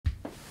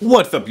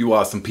What's up, you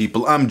awesome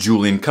people? I'm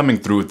Julian, coming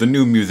through with the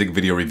new music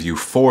video review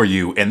for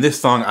you, and this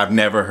song I've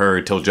never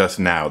heard till just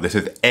now. This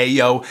is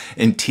Ayo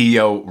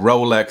Teo,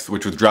 Rolex,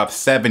 which was dropped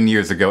 7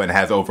 years ago and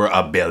has over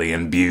 1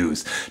 billion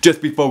views.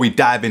 Just before we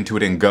dive into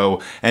it and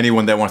go,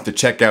 anyone that wants to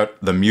check out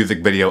the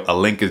music video, a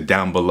link is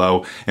down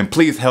below, and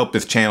please help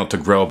this channel to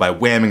grow by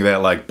whamming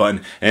that like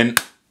button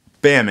and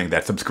bamming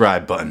that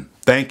subscribe button.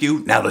 Thank you.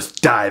 Now let's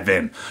dive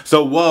in.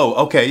 So, whoa,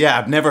 okay, yeah,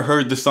 I've never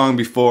heard this song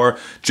before,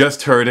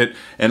 just heard it,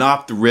 and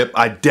off the rip,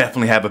 I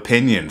definitely have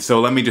opinions. So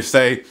let me just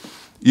say,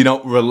 you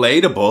know,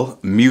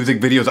 relatable, music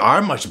videos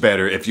are much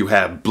better if you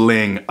have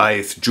bling,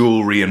 ice,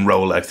 jewelry, and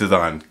Rolexes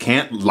on.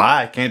 Can't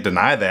lie, can't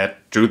deny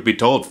that. Truth be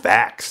told,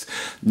 facts.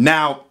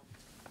 Now,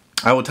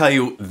 I will tell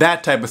you,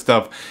 that type of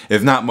stuff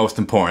is not most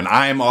important.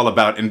 I am all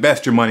about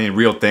invest your money in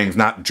real things,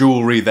 not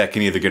jewelry that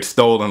can either get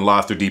stolen,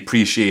 lost, or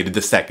depreciated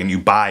the second you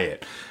buy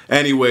it.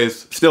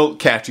 Anyways, still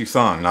catchy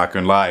song, not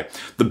gonna lie.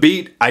 The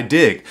beat, I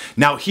dig.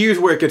 Now here's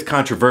where it gets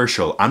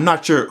controversial. I'm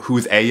not sure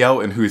who's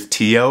Ayo and who's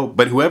Teo,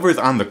 but whoever is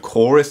on the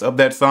chorus of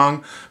that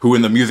song, who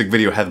in the music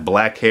video has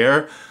black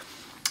hair,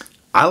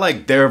 I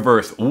like their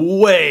verse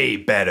way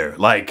better,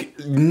 like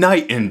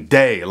night and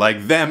day.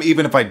 Like them,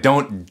 even if I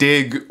don't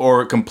dig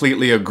or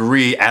completely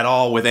agree at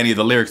all with any of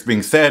the lyrics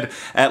being said,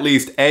 at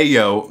least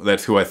Ayo,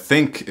 that's who I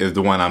think is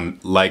the one I'm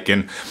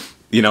liking,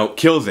 you know,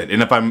 kills it.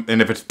 And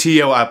if it's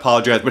Teo, I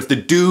apologize, but it's the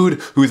dude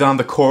who's on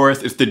the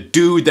chorus. It's the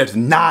dude that's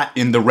not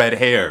in the red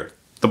hair,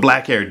 the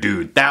black hair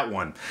dude, that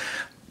one.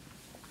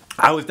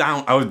 I was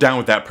down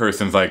with that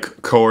person's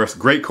like chorus,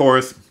 great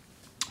chorus.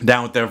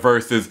 Down with their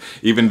verses,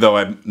 even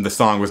though the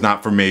song was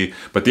not for me,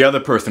 but the other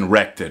person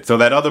wrecked it. So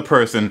that other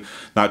person,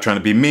 not trying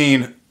to be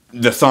mean,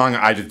 the song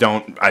I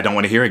don't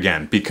want to hear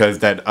again, because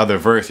that other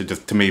verse is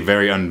just, to me,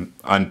 very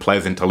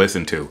unpleasant to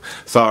listen to.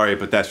 Sorry,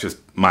 but that's just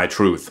my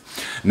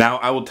truth. Now,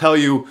 I will tell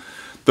you,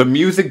 the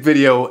music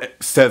video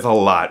says a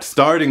lot,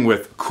 starting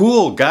with,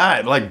 cool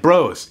guy, like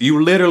bros,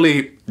 you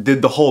literally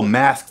did the whole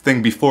mask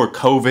thing before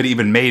COVID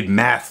even made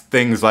mask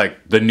things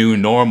like the new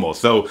normal.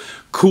 So,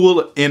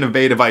 cool,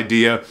 innovative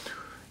idea.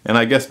 And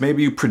I guess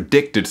maybe you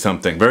predicted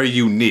something very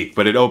unique,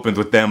 but it opens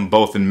with them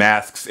both in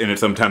masks, and it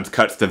sometimes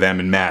cuts to them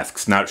in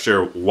masks. Not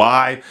sure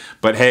why,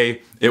 but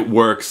hey, it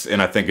works,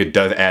 and I think it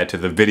does add to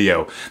the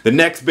video. The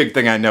next big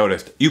thing I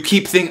noticed, you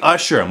keep seeing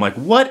Usher. I'm like,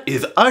 what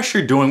is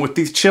Usher doing with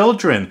these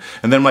children?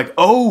 And then I'm like,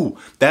 oh,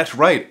 that's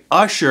right,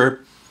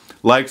 Usher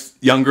likes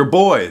younger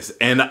boys.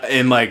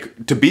 And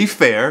like, to be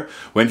fair,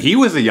 when he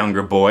was a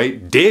younger boy,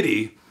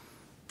 Diddy,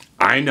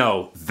 I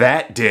know,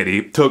 that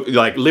Diddy took,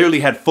 like, literally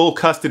had full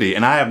custody,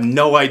 and I have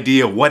no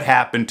idea what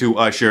happened to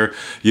Usher,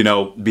 you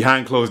know,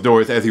 behind closed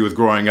doors as he was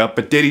growing up,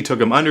 but Diddy took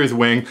him under his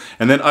wing,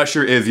 and then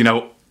Usher is, you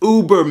know,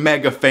 uber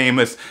mega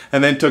famous,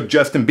 and then took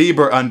Justin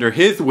Bieber under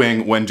his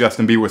wing when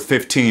Justin Bieber was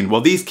 15. Well,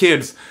 these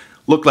kids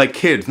look like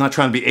kids, not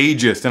trying to be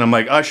ageist, and I'm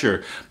like,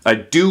 Usher, I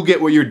do get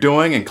what you're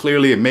doing, and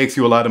clearly it makes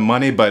you a lot of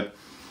money, but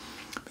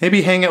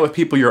maybe hang out with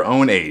people your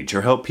own age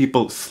or help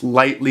people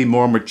slightly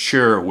more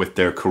mature with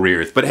their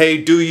careers. But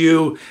hey, do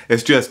you?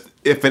 It's just,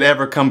 if it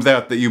ever comes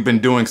out that you've been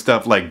doing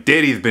stuff like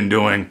Diddy's been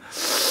doing.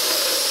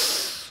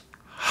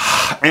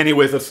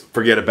 Anyways, let's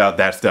forget about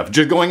that stuff.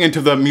 Just going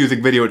into the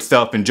music video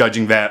itself and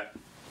judging that.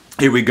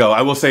 Here we go.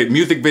 I will say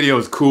music video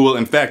is cool.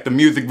 In fact, the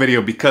music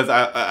video, because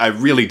I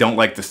really don't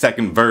like the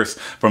second verse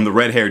from the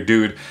red haired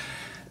dude,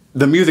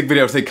 the music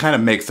video, I say, kind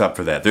of makes up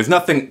for that. There's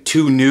nothing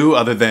too new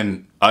other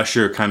than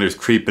Usher kind of just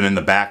creeping in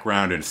the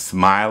background and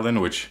smiling,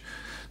 which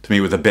to me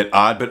was a bit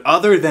odd. But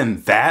other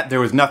than that, there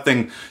was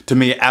nothing to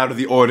me out of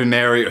the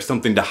ordinary or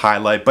something to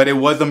highlight. But it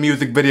was a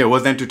music video. It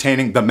was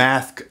entertaining. The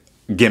mask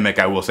gimmick,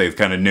 I will say, is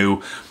kind of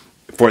new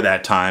for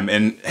that time.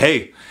 And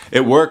hey,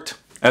 it worked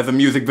as a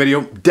music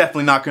video.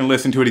 Definitely not going to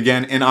listen to it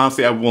again. And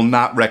honestly, I will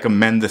not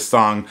recommend this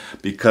song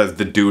because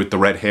the dude with the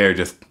red hair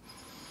just...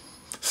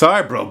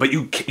 Sorry, bro, but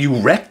you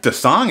wrecked the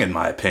song, in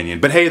my opinion.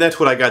 But hey, that's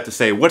what I got to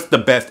say. What's the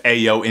best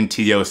Ayo and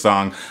Teo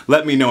song?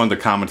 Let me know in the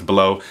comments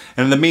below.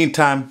 And in the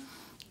meantime,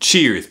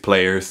 cheers,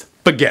 players.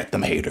 Forget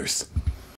them haters.